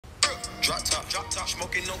Drop top,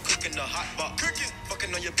 smoking, no cooking, the hot pot. Cooking,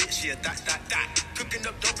 fucking on your bitch, yeah, that. Cooking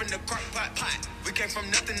up dope in the crock pot. We came from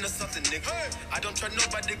nothing to something, nigga. Hey. I don't trust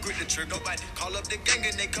nobody, grip the trick. Nobody call up the gang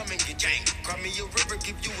and they come and get gang. Cry me a river,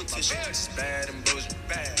 give you a tissue. It's bad and bullshit,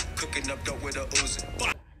 bad. Cooking up dope with a Uzi.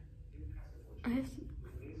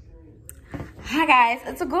 Hi guys,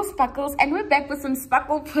 it's a girl Sparkles and we're back with some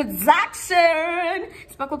Sparkle production.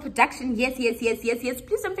 Yes.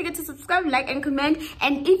 Please don't forget to subscribe, like and comment.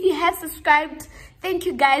 And if you have subscribed, thank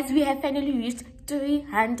you guys. We have finally reached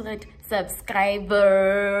 300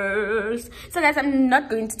 subscribers. So guys, I'm not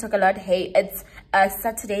going to talk a lot. Hey, it's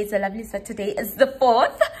Saturday. It's a lovely Saturday. It's the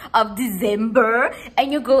 4th of December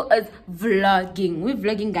and your girl is vlogging. We're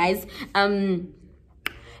vlogging, guys.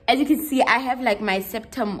 As you can see, I have like my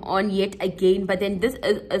septum on yet again, but then this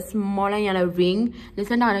is a smaller ring. This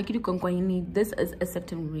is a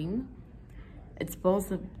septum ring. It's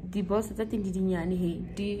both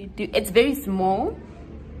it's very small.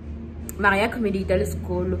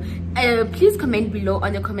 Please comment below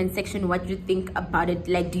on the comment section what you think about it.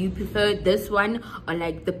 Like, do you prefer this one or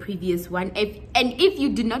like the previous one? If you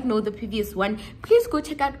do not know the previous one, please go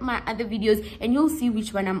check out my other videos and you'll see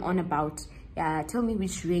which one I'm on about. Yeah, tell me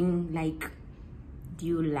which ring like do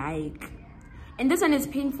you like. And this one is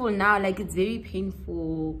painful now, like it's very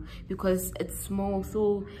painful because it's small,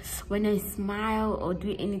 so when I smile or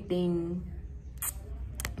do anything.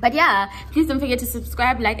 But yeah, please don't forget to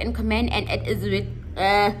subscribe, like and comment. And it is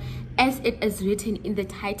as it is written in the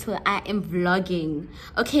title, I am vlogging,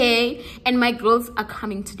 okay? And my girls are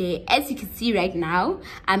coming today. As you can see right now,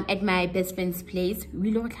 I'm at my best friend's place.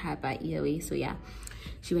 We look her by either way, so yeah.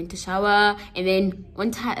 She went to shower, and then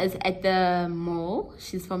Onta is at the mall.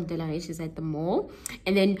 She's from Delaware. She's at the mall.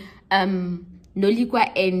 And then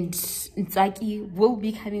Nolikwa and Ntsaki will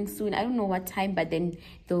be coming soon. I don't know what time, but then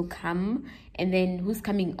they'll come. And then who's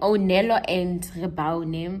coming? Oh, Nello and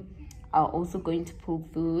Rebaune are also going to pull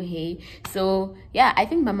through. Hey, so yeah, I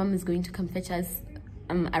think my mom is going to come fetch us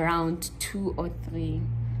around 2 or 3.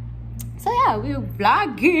 So yeah, we're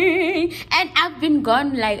vlogging and I've been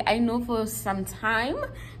gone, like I know, for some time.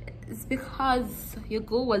 It's because your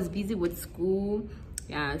girl was busy with school.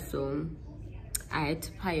 Yeah, so I had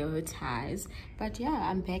to prioritize. But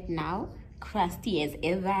yeah, I'm back now, crusty as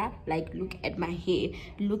ever. Like, look at my hair,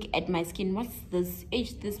 look at my skin. What's this?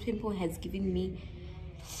 This pimple has given me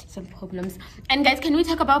some problems. And guys, can we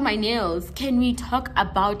talk about my nails? Can we talk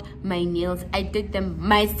about my nails? I did them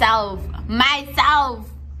myself.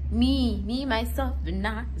 Me, myself,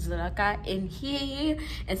 nah, Zolaka in here,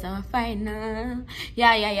 it's our final.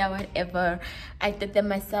 Yeah, whatever. I did them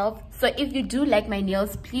myself. So if you do like my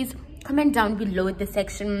nails, please comment down below in the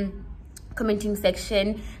commenting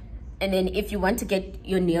section. And then if you want to get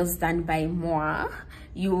your nails done by moi,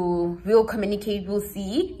 you will communicate, we'll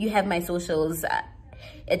see. You have my socials.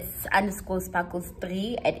 It's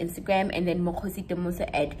 _sparkles3 at Instagram, and then Mokgosi Temoso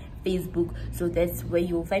at Facebook. So that's where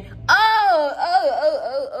you'll find. Oh,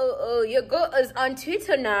 your girl is on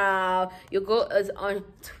Twitter now. Your girl is on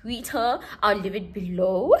Twitter. I'll leave it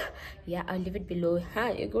below. Yeah, I'll leave it below.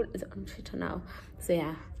 Your girl is on Twitter now. So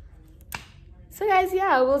yeah. So guys,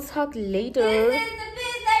 yeah, we'll talk later. This is the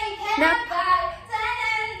piece that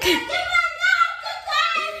you can't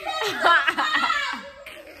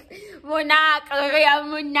Monarch.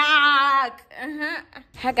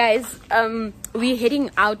 Hi guys, we're heading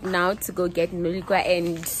out now to go get Nolikwa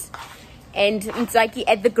and Ntsaki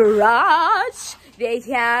at the garage. They're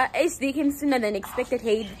here. They came sooner than expected.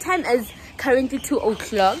 Hey, the time is currently 2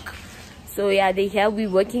 o'clock. So yeah, they're here. We're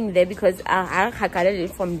working there because I got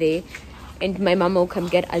it from there, and my mom will come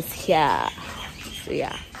get us here. So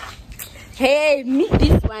yeah. Hey, meet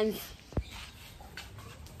these ones.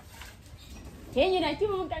 Hey, you know, this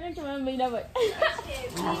one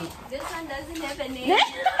doesn't have a name.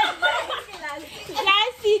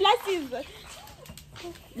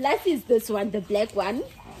 Lassie is this one, the black one.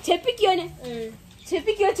 Chepikione.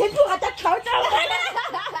 Chepikione.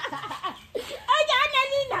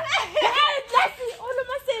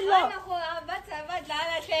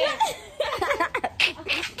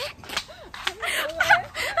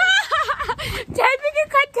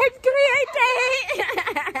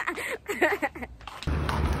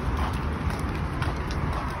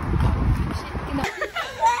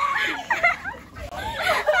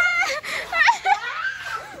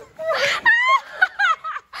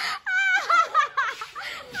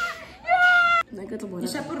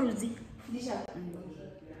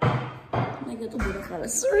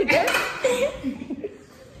 Sorry, guys.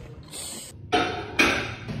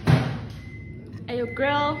 Ayo,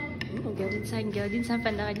 girl. Oh, girl din sa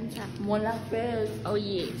pala din sa. Mola first. Oh,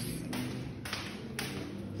 yes.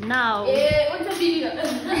 Now. What's the video?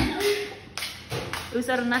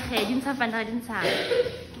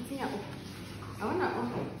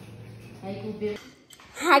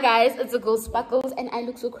 Hi guys, it's a girl Sparkles and I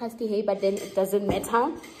look so crusty here, but then it doesn't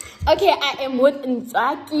matter. Okay, I am with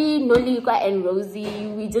Nzwaki, Nolikwa and Rosie.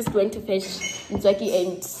 We just went to fetch Nzwaki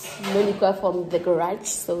and Nolikwa from the garage.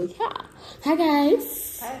 So yeah. Hi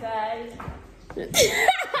guys. Hi guys.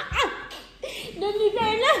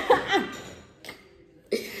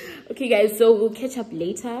 Okay guys, so we'll catch up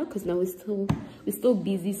later because now we're still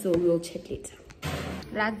busy, so we'll chat later.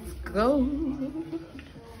 Let's go.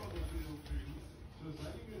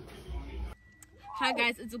 Hi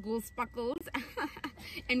guys, it's a girl Sparkles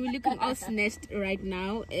and we're looking all snatched right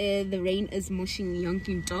now. The rain is mushing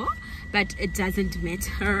Yonkinto, but it doesn't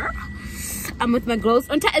matter. I'm with my girls.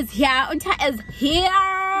 Unta is here.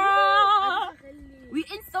 We're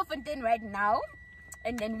in Sofontaine right now,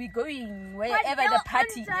 and then we're going wherever the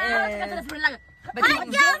party is. But guys,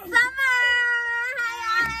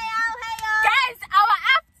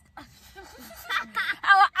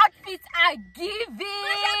 our outfits are giving.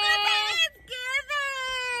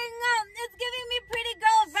 It's giving me pretty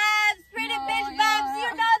girl vibes, pretty bitch vibes. You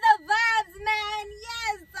know the vibes, man.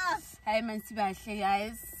 Yes. Hey man, guys.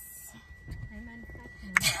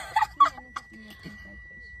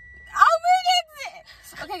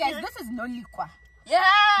 Okay guys, this is Nolikwa. Yeah.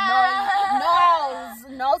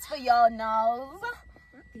 Nose for your nose.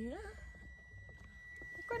 Yeah.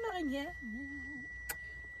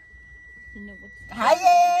 Hi.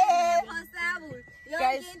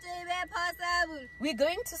 Guys, we're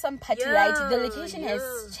going to some party, right? The location has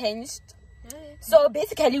changed. So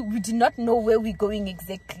basically, we do not know where we're going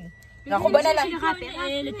exactly. Oh,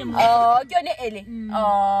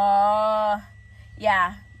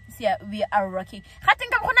 yeah. Yeah, we are rocking. I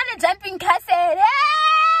think I'm gonna jumping castle.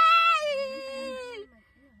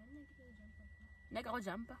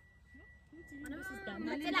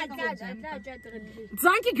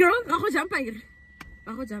 Donkey girl, go jump here.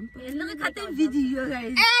 Go jump. Look at the video,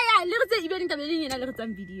 guys.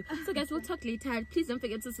 Video. So guys, we'll talk later. Please don't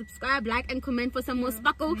forget to subscribe, like, and comment for some more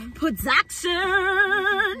Sparkle production.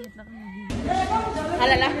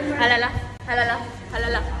 Halala.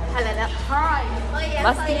 Hi.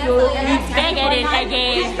 Must you bang at it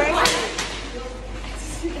again.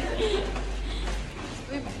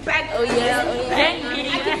 We're back. Oh yeah.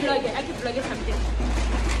 I keep vlogging something.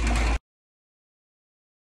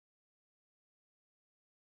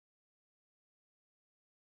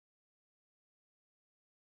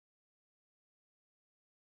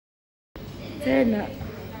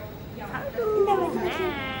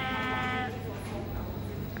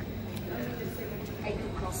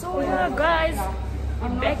 So yeah, guys,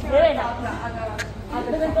 we're back here.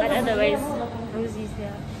 But otherwise, Rosie's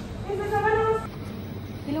there.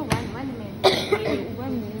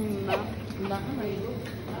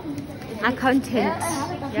 Accountant.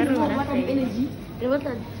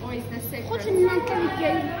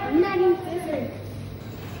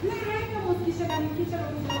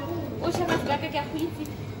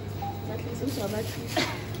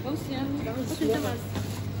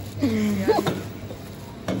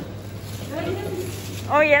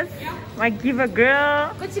 Oh yes, my giver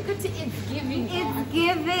girl. It's giving. It's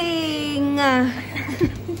giving.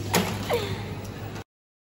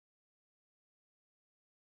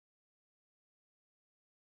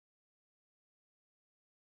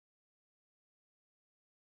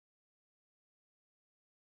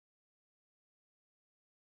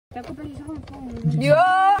 Yo!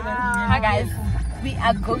 Hi guys, we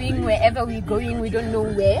are going wherever we're going. We don't know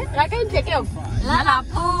where. I can take care of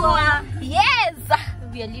Lalapua. Yes,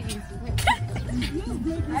 we are leaving.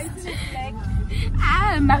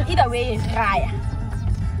 But either way, Raya.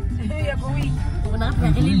 We are going.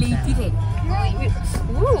 We're really late today.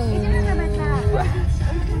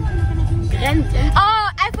 Oh,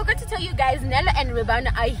 I forgot to tell you guys, Nella and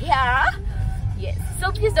Rebana are here. Yes.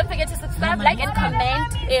 So please don't forget to subscribe, like, and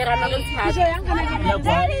comment.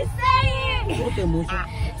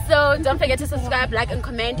 So don't forget to subscribe, like, and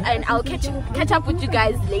comment, and I'll catch up with you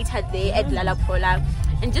guys later there at Lalapola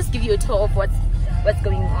and just give you a tour of what's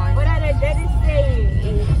going on. What are the daddy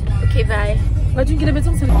saying? Okay, bye.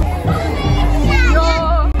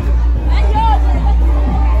 Yo.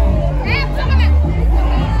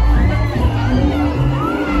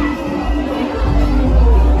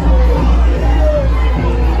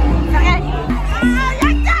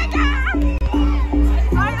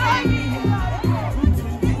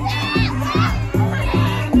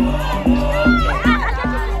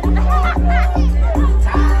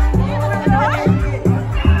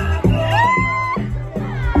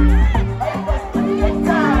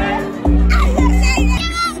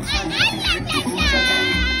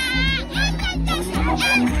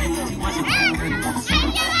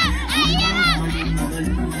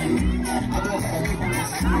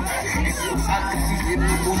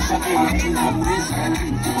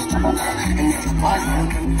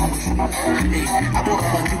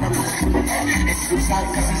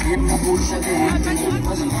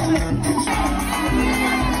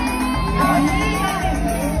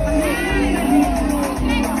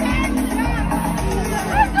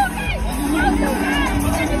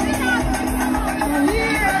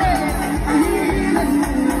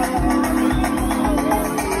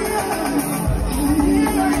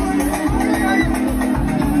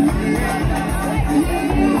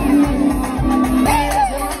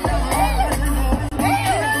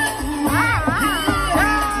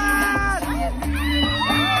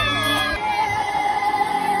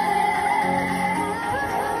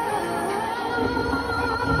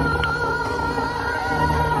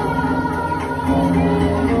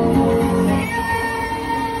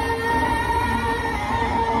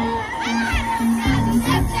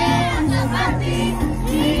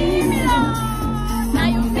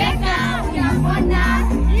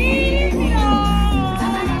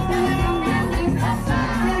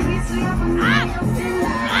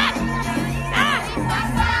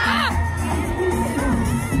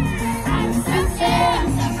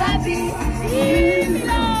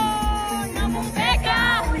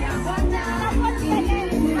 VLLO.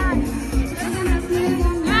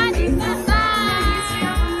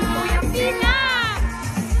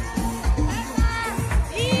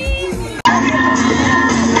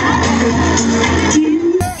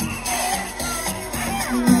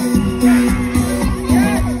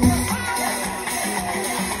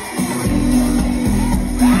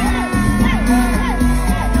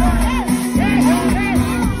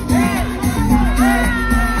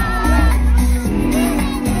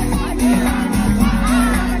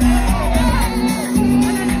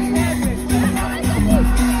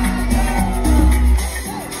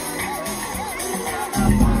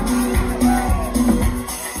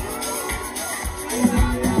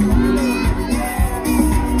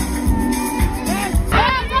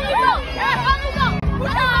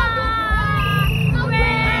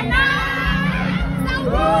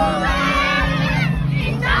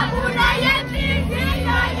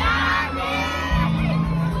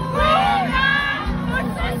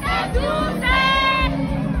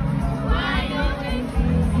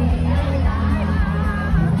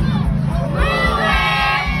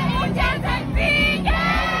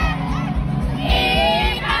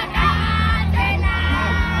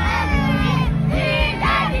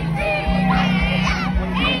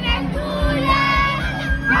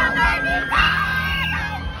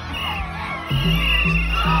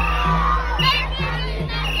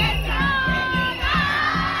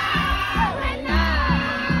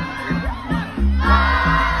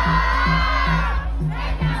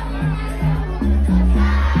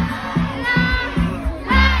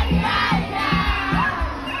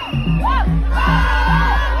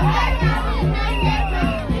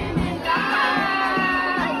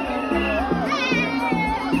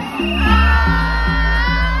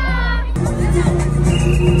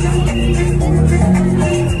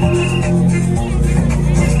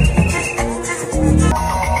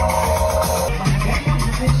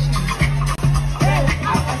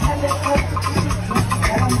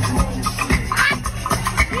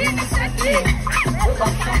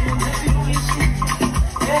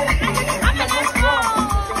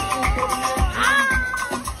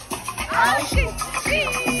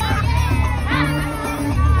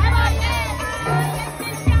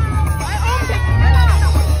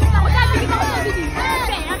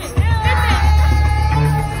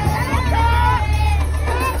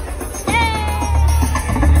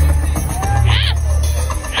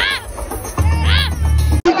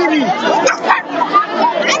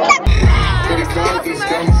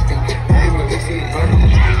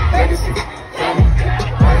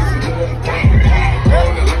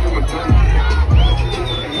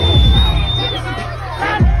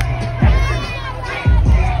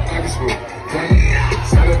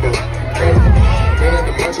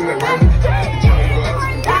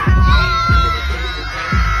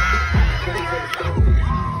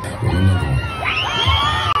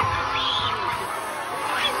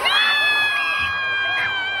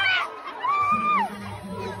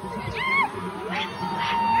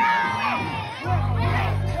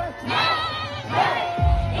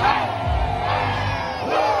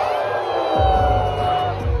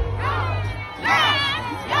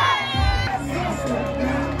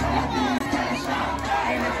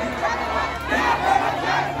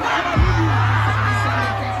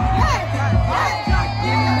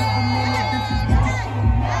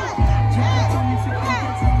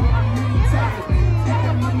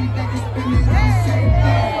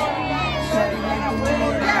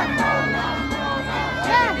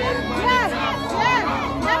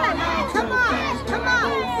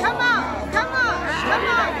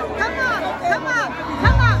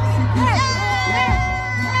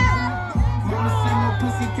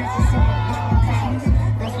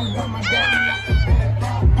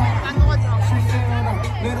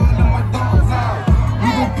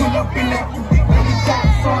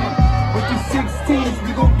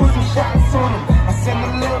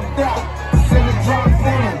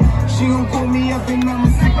 pull me up and I'ma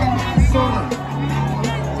sip out my soda.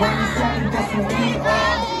 27, that's what we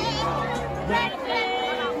are.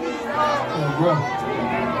 Oh, bro.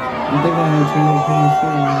 I think I'm gonna turn up pretty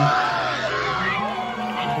soon, man.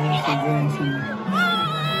 That's the guarantee.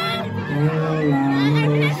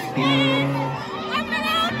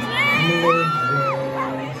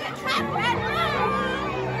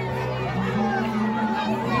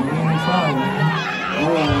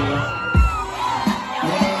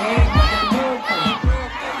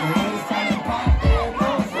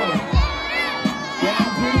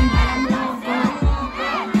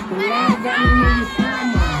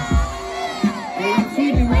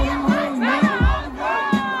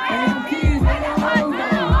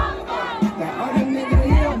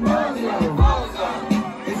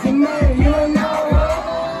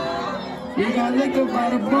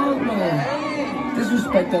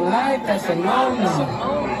 Disrespect the life, that's a no-no.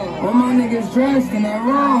 All my niggas dressed in that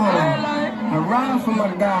wrong. I ride for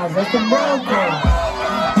my guys, that's the broker.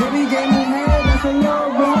 Baby gave me head, that's a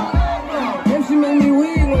no-go. Then she made me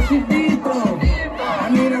weed when she deep though. I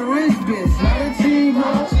need a rich bitch, not a cheap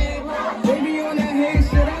hoe. Baby on that hate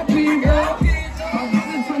shit, I peep up. My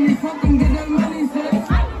brother told me fuck him, get that money, sis.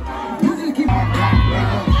 You just keep my black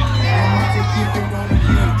nigga. I want to keep it on the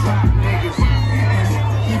keep drop niggas.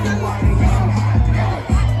 Keep it white and young hot guy.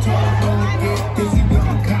 Told her to get busy with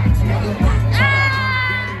the cops, nigga.